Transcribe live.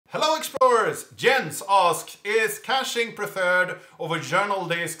Explorers! Jens asks, is caching preferred over journal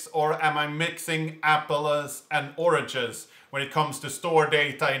disks, or am I mixing apples and oranges when it comes to store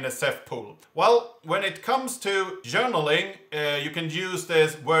data in a Ceph pool? Well, when it comes to journaling, you can use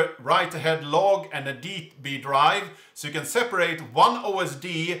this write-ahead log and a DB drive. So you can separate one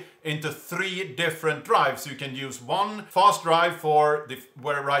OSD into 3 different drives. So you can use one fast drive for the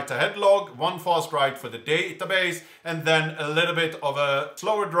write-ahead log, one fast drive for the database, and then a little bit of a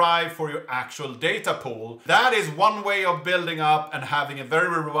slower drive for your actual data pool. That is one way of building up and having a very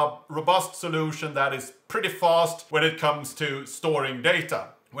robust solution that is pretty fast when it comes to storing data.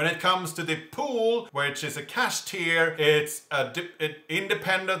 When it comes to the pool, which is a cache tier, it's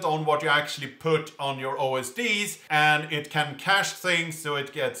independent on what you actually put on your OSDs, and it can cache things so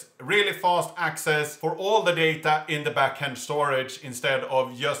it gets really fast access for all the data in the backend storage instead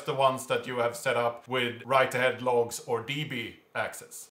of just the ones that you have set up with write-ahead logs or DB access.